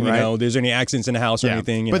anything? Yeah, there's any accidents in the house or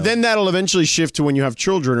anything. But then that'll eventually shift to when you have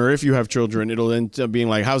children, or if you have children, it'll end up being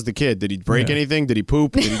like, how's the kid? Did he break anything? Did he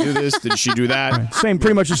poop? Did he do this? Did she do that?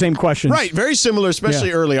 Pretty much the same questions. Right, very similar,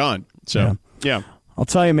 especially early on. So, yeah. I'll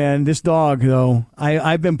tell you, man, this dog, though,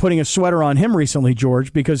 I've been putting a sweater on him recently,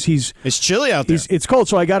 George, because it's chilly out there. It's cold,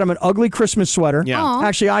 so I got him an ugly Christmas sweater. Yeah. Aww.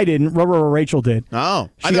 Actually, I didn't. Rachel did. Oh.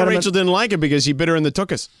 I thought Rachel didn't like it because he bit her in the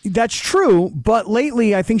tuchus. That's true, but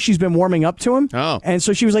lately I think she's been warming up to him. Oh. And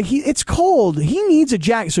so she was like, it's cold. He needs a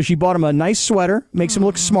jacket. So she bought him a nice sweater, makes him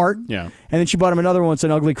look smart. Yeah. And then she bought him another one. It's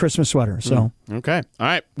an ugly Christmas sweater. So Okay. All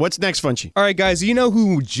right. What's next, Funchy? All right, guys. You know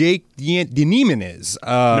who Jake Dineman is?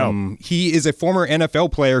 No. He is a former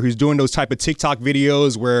NFL player who's doing those type of TikTok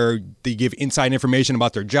videos where they give inside information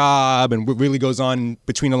about their job and what really goes on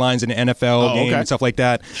between the lines in an NFL game and stuff like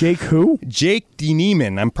that. Jake who? Jake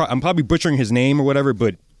Dineman. I'm probably butchering his name or whatever,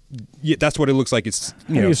 but yeah, that's what it looks like. It's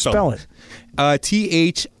How do you spell it?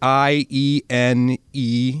 THIENEMAN.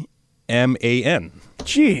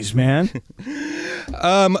 Jeez, man.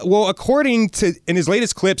 Well, according to in his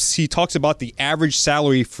latest clips, he talks about the average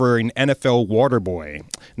salary for an NFL water boy.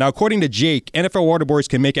 Now, according to Jake, NFL water boys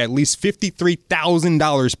can make at least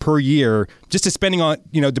 $53,000 per year, just depending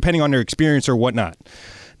on their experience or whatnot.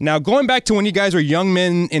 Now, going back to when you guys were young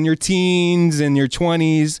men in your teens and your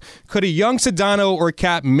 20s, could a young Sedano or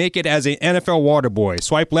Cap make it as an NFL water boy?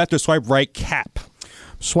 Swipe left or swipe right, Cap?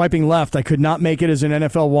 Swiping left. I could not make it as an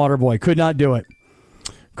NFL water boy. Could not do it.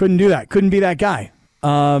 Couldn't do that. Couldn't be that guy.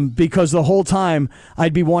 Because the whole time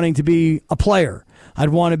I'd be wanting to be a player. I'd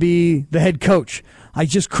want to be the head coach. I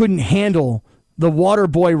just couldn't handle the water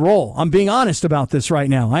boy role. I'm being honest about this right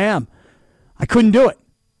now. I am. I couldn't do it.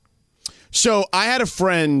 So I had a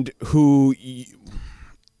friend who,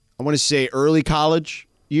 I want to say early college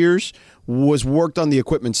years, worked on the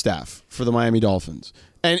equipment staff for the Miami Dolphins.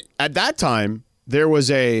 And at that time, it was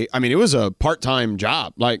a part-time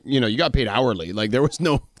job. Like, you got paid hourly. Like, there was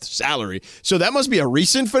no salary. So that must be a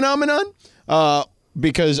recent phenomenon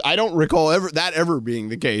because I don't recall ever being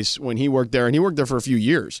the case when he worked there. And he worked there for a few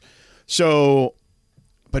years. So...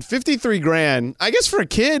 But $53,000, I guess for a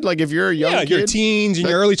kid, like if you're a young kid. Your teens and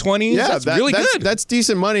your early 20s, that's really good. That's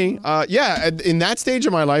decent money. In that stage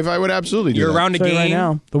of my life, I would absolutely do You're that. around the game. Right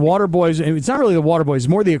now, the water boys, it's not really the water boys, it's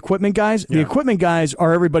more the equipment guys. Yeah. The equipment guys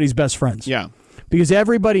are everybody's best friends. Yeah. Because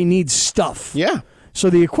everybody needs stuff. Yeah. So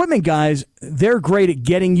the equipment guys, they're great at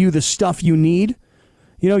getting you the stuff you need.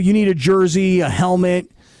 You need a jersey, a helmet,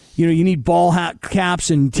 you need ball hat caps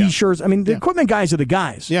and T-shirts. I mean, the equipment guys are the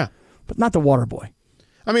guys. Yeah. But not the water boy.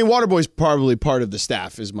 I mean, Waterboy's probably part of the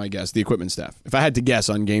staff, is my guess, the equipment staff. If I had to guess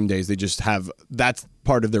on game days, they just that's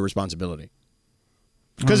part of their responsibility.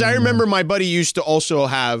 Because I remember my buddy used to also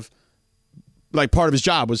have, like, part of his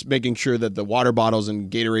job was making sure that the water bottles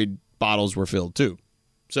and Gatorade bottles were filled too.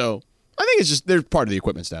 So I think it's just, they're part of the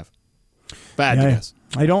equipment staff. If I had to guess.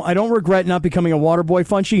 I don't regret not becoming a water boy,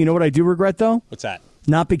 Funchy. You know what I do regret, though? What's that?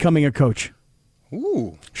 Not becoming a coach.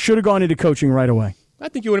 Ooh. Should have gone into coaching right away. I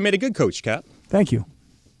think you would have made a good coach, Cap. Thank you.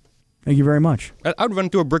 Thank you very much. I would run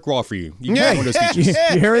through a brick wall for you. You get one of those speeches.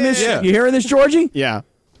 You hearing this? Yeah. You hearing this, Georgie? Yeah.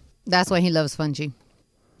 That's why he loves Fungi.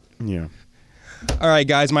 Yeah. All right,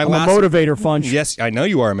 guys. I'm a motivator, Funch. Yes, I know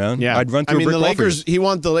you are, man. Yeah. I'd run through a brick the wall Lakers, for you. he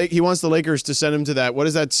wants the Lakers to send him to that. What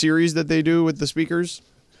is that series that they do with the speakers?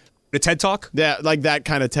 The TED Talk? Yeah, like that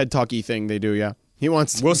kind of TED Talky thing they do, yeah. He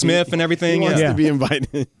wants Will Smith and everything. He wants to be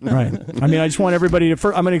invited. Right. I mean, I just want everybody to.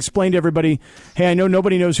 I'm going to explain to everybody. Hey, I know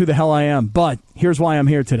nobody knows who the hell I am, but here's why I'm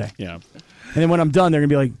here today. Yeah. And then when I'm done, they're going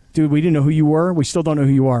to be like, "Dude, we didn't know who you were. We still don't know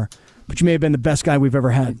who you are, but you may have been the best guy we've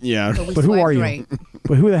ever had." Yeah. But who are you? Right.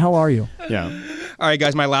 But who the hell are you? Yeah. All right,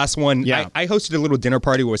 guys. My last one. Yeah. I hosted a little dinner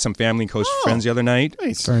party with some family and close friends the other night.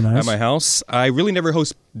 Nice. Very nice. At my house. I really never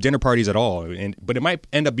host dinner parties at all, but it might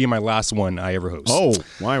end up being my last one I ever host. Oh,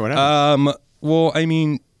 why? What happened? Well, I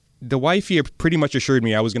mean, the wifey pretty much assured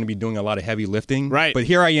me I was going to be doing a lot of heavy lifting. Right. But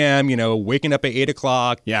here I am, waking up at 8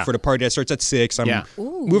 o'clock for the party that starts at 6. I'm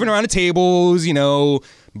moving around the tables,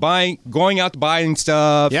 going out to buying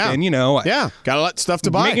stuff. Yeah. And, got a lot of stuff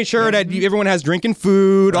to buy. Making sure that everyone has drinking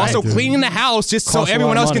food. Right. Also cleaning the house just so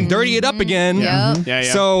everyone else can dirty it up again. Yeah. Yeah,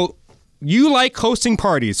 yeah. So you like hosting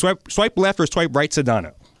parties. Swipe left or swipe right,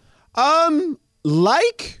 Sedano?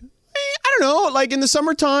 I don't know, like in the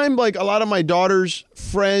summertime, like a lot of my daughter's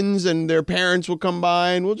friends and their parents will come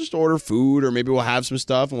by and we'll just order food, or maybe we'll have some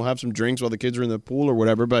stuff and we'll have some drinks while the kids are in the pool or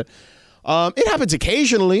whatever. But it happens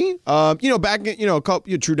occasionally. Back,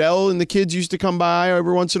 Trudell and the kids used to come by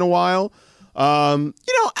every once in a while. I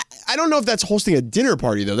don't know if that's hosting a dinner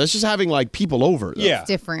party though. That's just having like people over. Though. Yeah. It's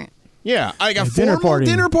different. Yeah. Like a dinner formal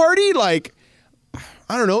dinner party, like,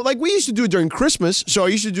 I don't know, like we used to do it during Christmas. So I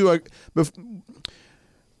used to do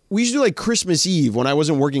we used to do like Christmas Eve when I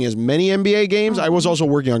wasn't working as many NBA games. I was also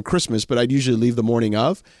working on Christmas, but I'd usually leave the morning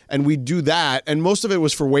of, and we'd do that. And most of it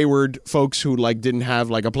was for wayward folks who like didn't have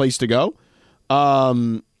like a place to go.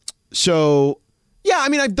 So yeah, I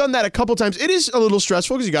mean, I've done that a couple times. It is a little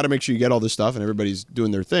stressful because you got to make sure you get all this stuff and everybody's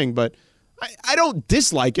doing their thing, but I don't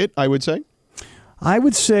dislike it, I would say. I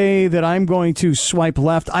would say that I'm going to swipe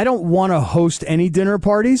left. I don't want to host any dinner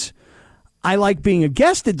parties. I like being a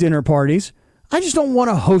guest at dinner parties. I just don't want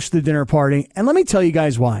to host the dinner party. And let me tell you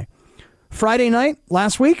guys why. Friday night,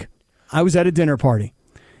 last week, I was at a dinner party.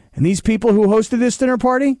 And these people who hosted this dinner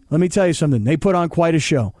party, let me tell you something, they put on quite a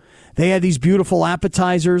show. They had these beautiful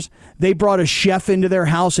appetizers. They brought a chef into their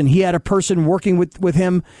house, and he had a person working with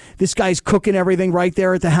him. This guy's cooking everything right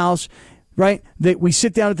there at the house, right? We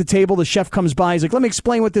sit down at the table. The chef comes by. He's like, let me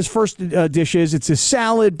explain what this first dish is. It's a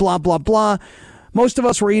salad, blah, blah, blah. Most of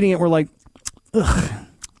us were eating it. We're like, ugh.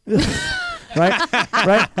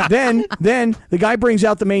 Right? Then the guy brings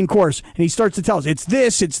out the main course, and he starts to tell us, it's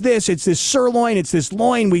this sirloin, it's this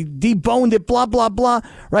loin, we deboned it, blah, blah, blah,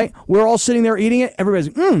 right? We're all sitting there eating it. Everybody's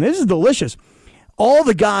like, this is delicious. All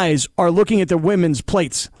the guys are looking at the women's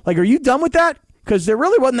plates. Like, are you done with that? Because there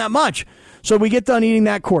really wasn't that much. So we get done eating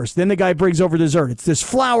that course. Then the guy brings over dessert. It's this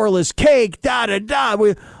flourless cake, da-da-da.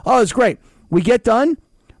 It's great. We get done.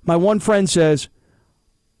 My one friend says,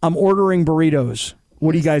 I'm ordering burritos.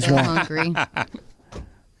 What do you guys want? Hungry.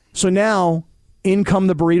 So now, in come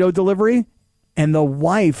the burrito delivery, and the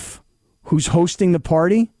wife who's hosting the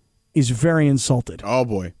party is very insulted. Oh,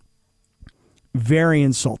 boy. Very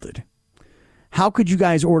insulted. How could you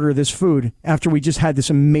guys order this food after we just had this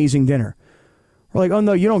amazing dinner? We're like, oh,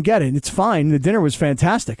 no, you don't get it. It's fine. The dinner was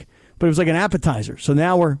fantastic. But it was like an appetizer. So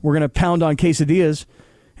now we're going to pound on quesadillas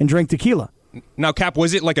and drink tequila. Now, Cap,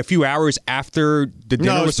 was it like a few hours after the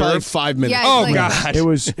dinner was served? 5 minutes. Yeah, Oh, like, God.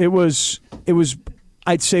 It was,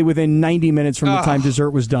 I'd say, within 90 minutes from the time dessert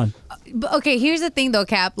was done. But okay, here's the thing though,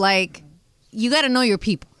 Cap. Like, you got to know your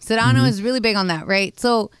people. Sedano is really big on that, right?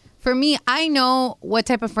 So for me, I know what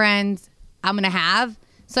type of friends I'm going to have.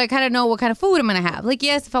 So I kind of know what kind of food I'm going to have. Like,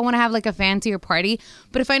 yes, if I want to have like a fancier party.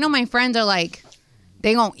 But if I know my friends are like,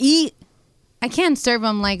 they going to eat, I can't serve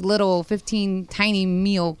them like little 15 tiny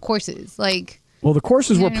meal courses. Like, well, the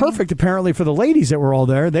courses were perfect apparently for the ladies that were all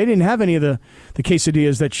there. They didn't have any of the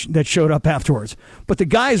quesadillas that showed up afterwards. But the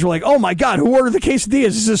guys were like, oh my God, who ordered the quesadillas?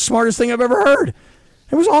 This is the smartest thing I've ever heard.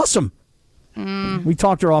 It was awesome. We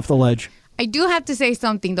talked her off the ledge. I do have to say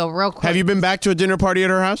something though, real quick. Have you been back to a dinner party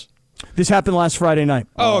at her house? This happened last Friday night.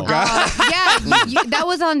 Oh, God. Yeah, that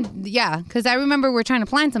was on, because I remember we were trying to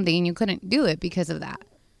plan something and you couldn't do it because of that.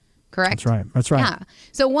 Correct? That's right. Yeah.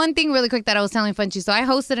 So one thing really quick that I was telling Funchy. So I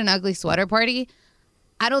hosted an ugly sweater party.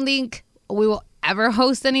 I don't think we will ever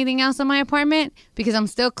host anything else in my apartment because I'm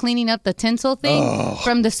still cleaning up the tinsel thing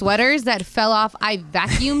from the sweaters that fell off. I've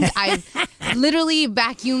literally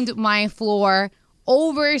vacuumed my floor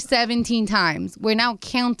over 17 times. We're now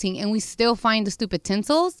counting and we still find the stupid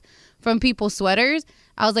tinsels from people's sweaters.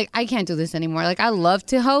 I was like, I can't do this anymore. Like, I love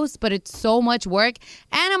to host, but it's so much work.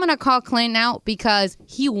 And I'm going to call Clinton out because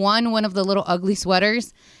he won one of the little ugly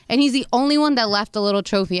sweaters. And he's the only one that left a little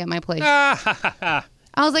trophy at my place. I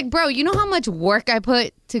was like, bro, you know how much work I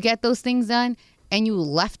put to get those things done? And you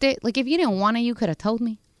left it? Like, if you didn't want it, you could have told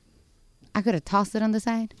me. I could have tossed it on the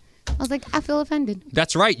side. I was like, I feel offended.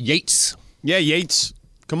 That's right, Yates. Yeah, Yates.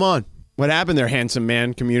 Come on. What happened there, handsome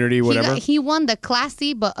man, community, whatever? He won the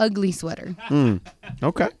classy but ugly sweater.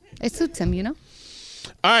 Okay. It suits him, you know?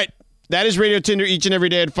 All right. That is Radio Tinder each and every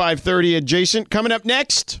day at 5:30 adjacent. Coming up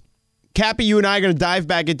next, Cappy, you and I are going to dive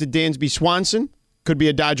back into Dansby Swanson. Could be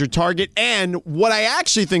a Dodger target. And what I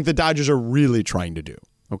actually think the Dodgers are really trying to do.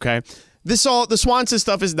 Okay? The Swanson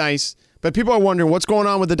stuff is nice, but people are wondering what's going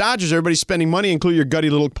on with the Dodgers. Everybody's spending money, including your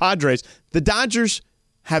gutty little Padres. The Dodgers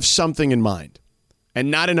have something in mind. And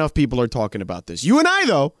not enough people are talking about this. You and I,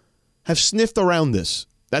 though, have sniffed around this.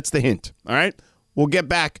 That's the hint. All right? We'll get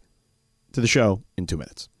back to the show in 2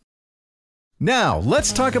 minutes. Now,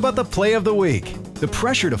 let's talk about the play of the week. The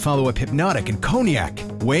pressure to follow up Hypnotic and Cognac,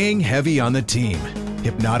 weighing heavy on the team.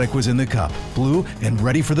 Hypnotic was in the cup, blue, and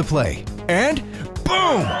ready for the play. And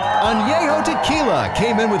boom! Añejo Tequila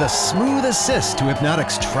came in with a smooth assist to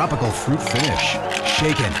Hypnotic's tropical fruit finish.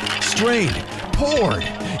 Shaken, strained, poured.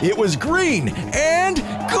 It was green and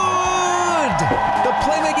good! The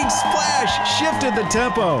playmaking splash shifted the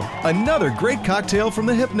tempo. Another great cocktail from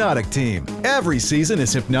the Hypnotic team. Every season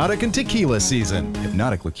is Hypnotic and Tequila season.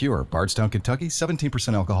 Hypnotic Liqueur, Bardstown, Kentucky,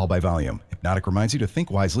 17% alcohol by volume. Hypnotic reminds you to think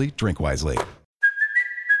wisely, drink wisely.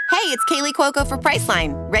 Hey, it's Kaylee Cuoco for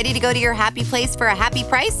Priceline. Ready to go to your happy place for a happy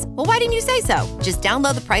price? Well, why didn't you say so? Just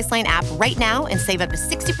download the Priceline app right now and save up to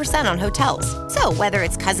 60% on hotels. So whether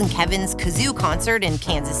it's Cousin Kevin's Kazoo Concert in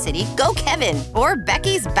Kansas City, go Kevin, or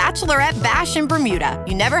Becky's Bachelorette Bash in Bermuda,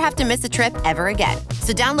 you never have to miss a trip ever again.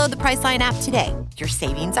 So download the Priceline app today. Your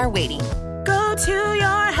savings are waiting. Go to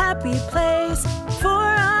your happy place for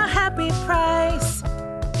a happy price.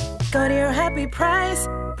 Go to your happy price,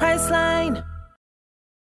 Priceline.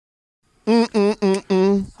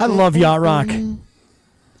 I love Yacht Rock.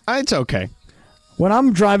 It's okay. When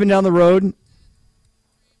I'm driving down the road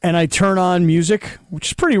and I turn on music, which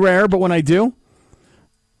is pretty rare, but when I do,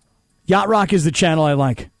 Yacht Rock is the channel I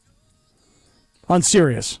like. On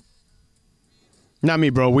Sirius. Not me,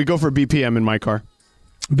 bro. We go for BPM in my car.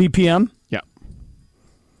 BPM? Yeah.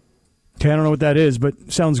 Okay, I don't know what that is,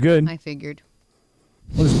 but sounds good. I figured.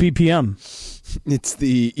 What is BPM? It's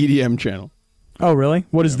the EDM channel. Oh, really?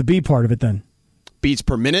 What is the B part of it then? Beats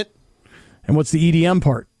per minute. And what's the EDM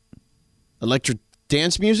part? Electric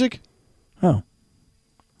dance music. Oh.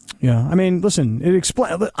 Yeah, I mean, listen,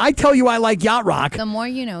 I tell you I like Yacht Rock. The more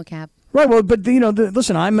you know, Cap. Right, well, but,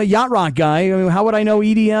 listen, I'm a Yacht Rock guy. I mean, how would I know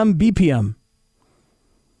EDM, BPM?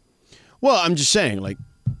 Well, I'm just saying, like,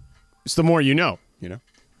 it's the more you know,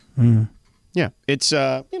 Yeah, it's,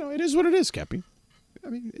 it is what it is, Cappy. I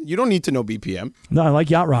mean, you don't need to know BPM. No, I like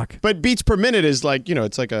Yacht Rock. But beats per minute is like,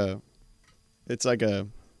 it's like a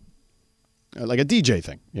DJ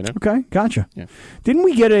thing, Okay, gotcha. Yeah. Didn't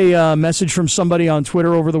we get a message from somebody on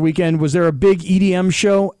Twitter over the weekend? Was there a big EDM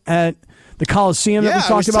show at the Coliseum that we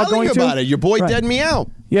talked about going to? Yeah, I was telling you about it. Your boy Dead Me Out.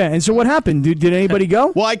 Yeah, and so what happened? Did anybody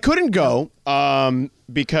go? Well, I couldn't go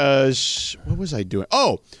because what was I doing?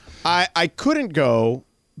 Oh, I couldn't go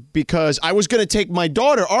because I was going to take my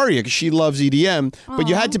daughter, Aria, because she loves EDM, but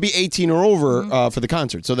you had to be 18 or over for the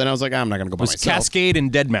concert. So then I was like, I'm not going to go by myself. Cascade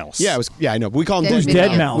and Dead Mouse. Yeah, I know. We call him Who's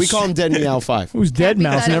Dead Mouse? We call him Dead Meow 5. Who's Dead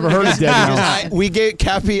Mouse? Never heard of Dead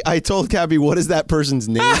Mouse. I told Cappy, what is that person's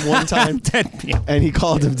name one time? Dead Meow. And he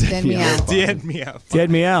called him Dead Meow. Dead Meow. Dead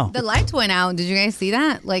Meow. The lights went out. Did you guys see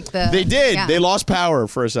that? They did. Yeah. They lost power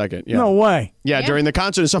for a second. Yeah. No way. Yeah, during the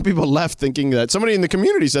concert, some people left thinking that somebody in the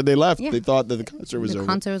community said they left. Yeah. They thought that the concert was over. The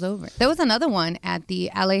concert was over. There was another one at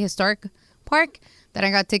the LA Historic Park that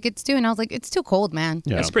I got tickets to, and I was like, it's too cold, man.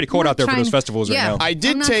 Yeah. It's pretty cold out there for those festivals right now. I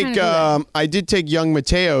did take young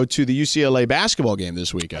Mateo to the UCLA basketball game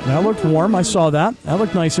this weekend. That looked warm. I saw that. That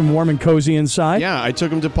looked nice and warm and cozy inside. Yeah, I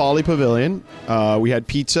took him to Pauley Pavilion. We had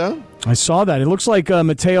pizza. I saw that. It looks like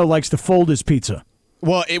Mateo likes to fold his pizza.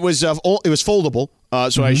 Well, it was foldable,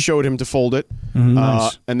 so I showed him to fold it,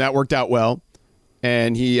 Nice. and that worked out well.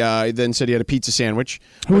 And he then said he had a pizza sandwich.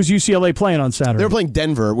 Who was UCLA playing on Saturday? They were playing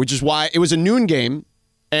Denver, which is why it was a noon game,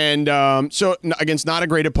 and so against not a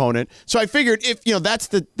great opponent. So I figured if that's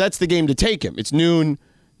the game to take him. It's noon,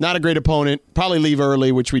 not a great opponent. Probably leave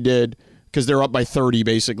early, which we did because they're up by 30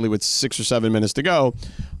 basically with 6 or 7 minutes to go.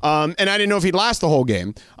 And I didn't know if he'd last the whole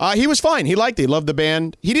game. He was fine. He liked it. He loved the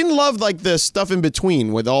band. He didn't love like the stuff in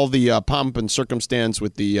between with all the pomp and circumstance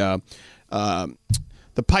with the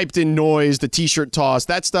piped in noise, the T-shirt toss,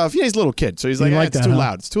 that stuff. He's a little kid, so he's like, it's too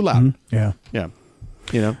loud. It's too loud. Mm-hmm. Yeah.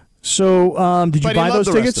 Yeah. So, did you buy those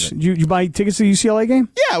tickets? Did you buy tickets to the UCLA game?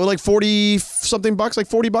 Yeah, with like 40-something bucks, like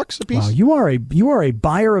 $40 a piece. Wow, you are a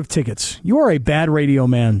buyer of tickets. You are a bad radio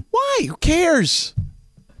man. Why? Who cares?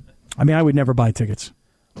 I mean, I would never buy tickets.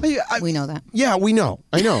 We know that. Yeah, we know.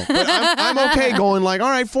 I know. But I'm okay going like, all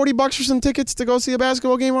right, $40 for some tickets to go see a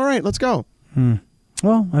basketball game. All right, let's go.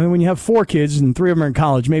 Well, I mean, when you have 4 kids and 3 of them are in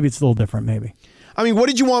college, maybe it's a little different, maybe. I mean, what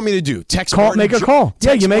did you want me to do? Make a call.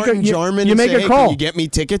 Yeah, you make Martin Jarman you and make say, a hey, call. Can you get me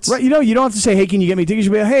tickets? Right, you don't have to say, hey, can you get me tickets?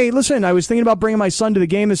 You be like, hey, listen, I was thinking about bringing my son to the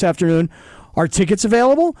game this afternoon. Are tickets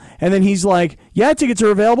available? And then he's like, yeah, tickets are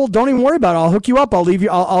available. Don't even worry about it. I'll hook you up. I'll leave you.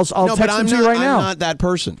 I'll text them to you right now. I'm not that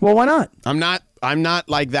person. Well, why not? I'm not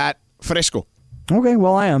like that fresco. Okay,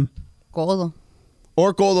 well, I am. Codo.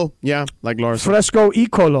 Or codo. Yeah, like Laura said. Fresco y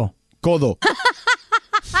colo. Codo.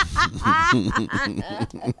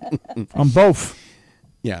 On both.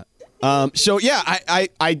 Yeah. So yeah,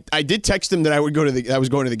 I did text him that I was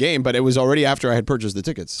going to the game, but it was already after I had purchased the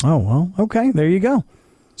tickets. Oh well, okay, there you go.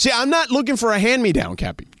 See, I'm not looking for a hand-me-down,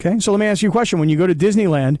 Cappy. Okay, so let me ask you a question. When you go to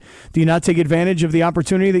Disneyland, do you not take advantage of the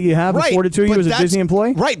opportunity that you have afforded to you as a Disney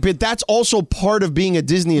employee? Right, but that's also part of being a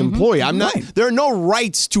Disney employee. I'm not. There are no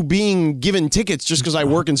rights to being given tickets just because I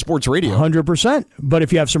work in sports radio. 100%. But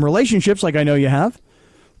if you have some relationships, like I know you have,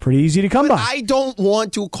 pretty easy to come by. I don't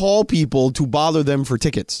want to call people to bother them for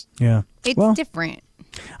tickets. Yeah. It's different.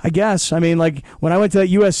 I guess. I mean, like when I went to that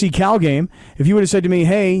USC Cal game, if you would have said to me,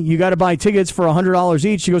 hey, you got to buy tickets for $100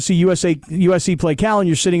 each to go see USC play Cal, and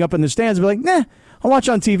you're sitting up in the stands, I'd be like, nah, I'll watch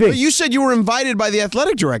on TV. But you said you were invited by the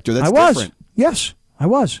athletic director. That's different. Yes, I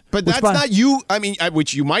was. But that's not you. I mean,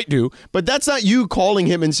 which you might do, but that's not you calling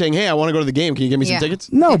him and saying, hey, I want to go to the game. Can you give me some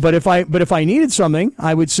tickets? No, but if I needed something,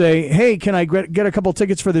 I would say, hey, can I get a couple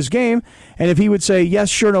tickets for this game? And if he would say, yes,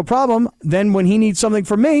 sure, no problem, then when he needs something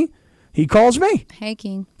from me, he calls me. Hey,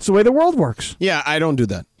 King. It's the way the world works. Yeah, I don't do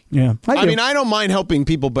that. Yeah, I mean, I don't mind helping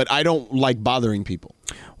people, but I don't like bothering people.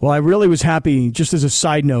 Well, I really was happy, just as a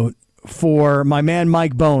side note, for my man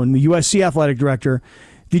Mike Bone, the USC athletic director.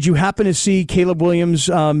 Did you happen to see Caleb Williams'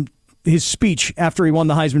 his speech after he won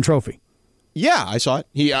the Heisman Trophy? Yeah, I saw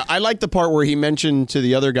it. I like the part where he mentioned to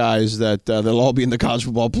the other guys that they'll all be in the college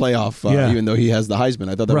football playoff, even though he has the Heisman.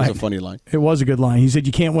 I thought that was a funny line. It was a good line. He said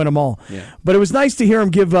you can't win them all. Yeah. But it was nice to hear him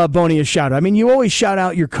give Boney a shout out. I mean, you always shout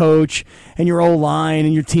out your coach and your O-line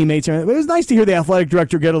and your teammates. But it was nice to hear the athletic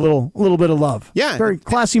director get a little bit of love. Yeah. Very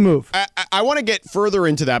classy move. I want to get further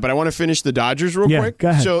into that, but I want to finish the Dodgers real quick. Go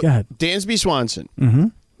ahead. So, go ahead. Dansby Swanson, Mm-hmm.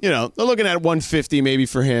 they're looking at 150 maybe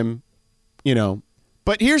for him,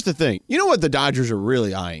 But here's the thing. You know what the Dodgers are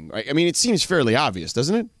really eyeing, right? I mean, it seems fairly obvious,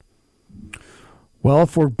 doesn't it? Well,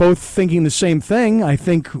 if we're both thinking the same thing, I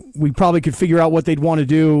think we probably could figure out what they'd want to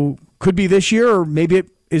do. Could be this year, or maybe it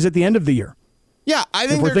is at the end of the year. Yeah, I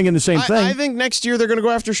think if we're thinking the same thing. I think next year they're going to go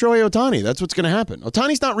after Shohei Ohtani. That's what's going to happen.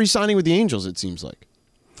 Ohtani's not re-signing with the Angels, it seems like.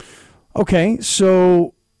 Okay,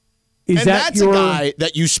 so that's a guy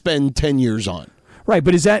that you spend 10 years on. Right,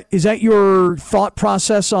 but is that your thought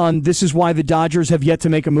process on this is why the Dodgers have yet to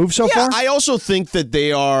make a move so far? I also think that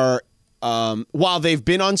they are, while they've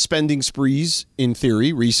been on spending sprees in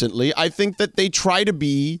theory recently, I think that they try to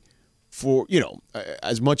be, for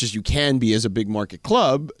as much as you can be as a big market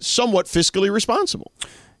club, somewhat fiscally responsible.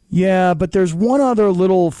 Yeah, but there's one other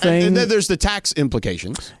little thing. And then there's the tax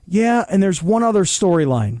implications. Yeah, and there's one other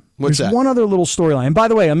storyline. What's that? One other little storyline. And by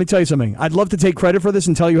the way, let me tell you something. I'd love to take credit for this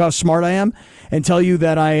and tell you how smart I am and tell you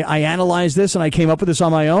that I analyzed this and I came up with this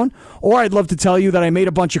on my own. Or I'd love to tell you that I made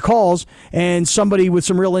a bunch of calls and somebody with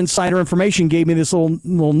some real insider information gave me this little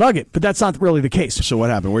nugget. But that's not really the case. So what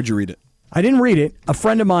happened? Where'd you read it? I didn't read it. A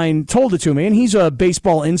friend of mine told it to me, and he's a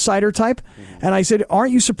baseball insider type. And I said,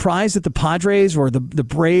 aren't you surprised that the Padres or the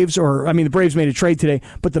Braves, the Braves made a trade today,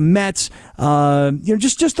 but the Mets,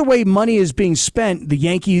 just the way money is being spent, the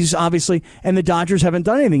Yankees, obviously, and the Dodgers haven't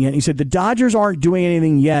done anything yet. And he said, the Dodgers aren't doing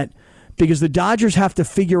anything yet because the Dodgers have to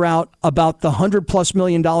figure out about the $100+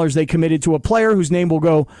 million they committed to a player whose name will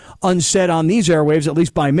go unsaid on these airwaves, at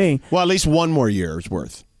least by me. Well, at least one more year's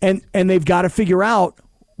worth. And they've got to figure out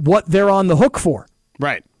what they're on the hook for.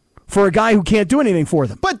 Right. For a guy who can't do anything for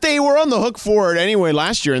them. But they were on the hook for it anyway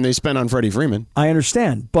last year, and they spent on Freddie Freeman. I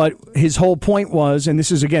understand. But his whole point was, and this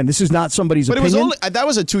is not somebody's opinion. But that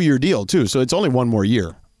was a 2-year deal, too, so it's only one more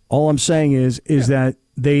year. All I'm saying is that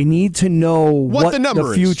they need to know what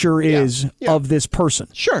the future is of this person.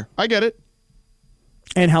 Sure, I get it.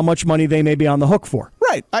 And how much money they may be on the hook for.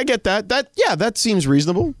 Right, I get that. That seems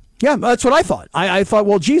reasonable. Yeah, that's what I thought. I thought,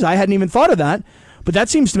 well, geez, I hadn't even thought of that. But that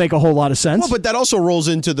seems to make a whole lot of sense. Well, but that also rolls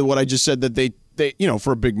into what I just said, that they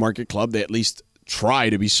for a big market club, they at least try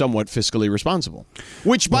to be somewhat fiscally responsible.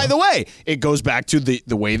 Which, by the way, it goes back to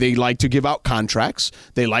the way they like to give out contracts.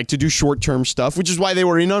 They like to do short-term stuff, which is why they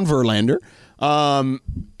were in on Verlander.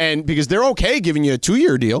 And because they're okay giving you a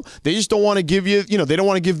 2-year deal, they just don't want to give you, they don't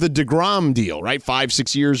want to give the DeGrom deal, right?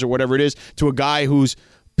 5-6 years or whatever it is to a guy who's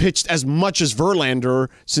pitched as much as Verlander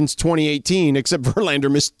since 2018, except Verlander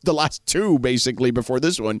missed the last 2 basically before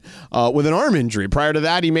this one with an arm injury. Prior to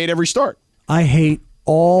that, he made every start. I hate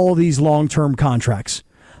all these long-term contracts.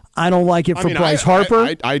 I don't like it for Bryce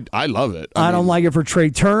Harper. I love it. I don't like it for Trey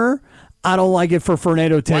Turner. I don't like it for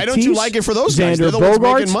Fernando Tatis. Why don't you like it for those guys? They're the ones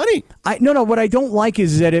making money. No. What I don't like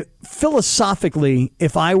is that philosophically,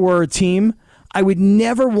 if I were a team, I would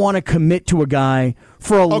never want to commit to a guy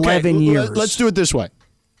for 11 years. Let's do it this way.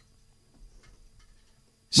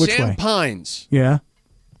 Which Sam way? Pines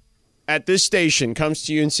at this station comes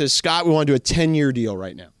to you and says, Scott, we want to do a 10-year deal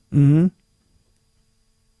right now. Mm-hmm.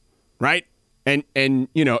 Right? And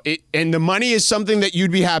the money is something that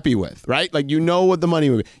you'd be happy with, right? Like what the money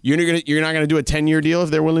would be. You're not going to do a 10-year deal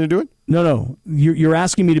if they're willing to do it? No. You're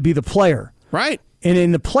asking me to be the player. Right. And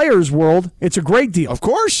in the player's world, it's a great deal. Of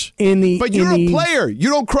course. But you're a player.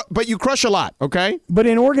 You don't but you crush a lot, okay? But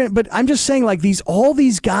but I'm just saying, like, all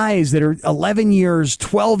these guys that are 11 years,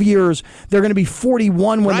 12 years, they're going to be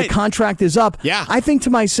 41 when the contract is up. Yeah. I think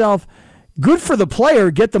to myself, good for the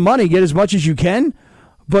player, get the money, get as much as you can.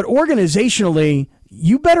 But organizationally,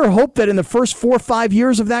 you better hope that in the first 4 or 5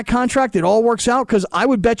 years of that contract, it all works out, because I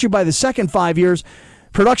would bet you by the second 5 years,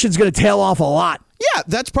 production's going to tail off a lot. Yeah,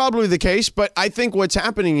 that's probably the case, but I think what's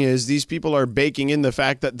happening is these people are baking in the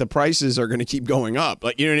fact that the prices are going to keep going up.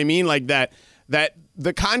 Like, you know what I mean? Like that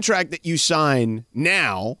the contract that you sign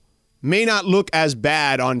now may not look as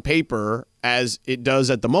bad on paper as it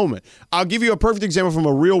does at the moment. I'll give you a perfect example from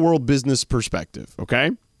a real-world business perspective,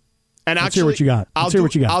 okay? And Let's hear what you got. I'll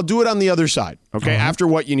do it on the other side, okay, after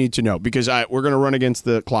what you need to know, because we're going to run against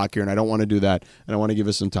the clock here, and I don't want to do that, and I want to give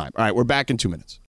us some time. All right, we're back in 2 minutes.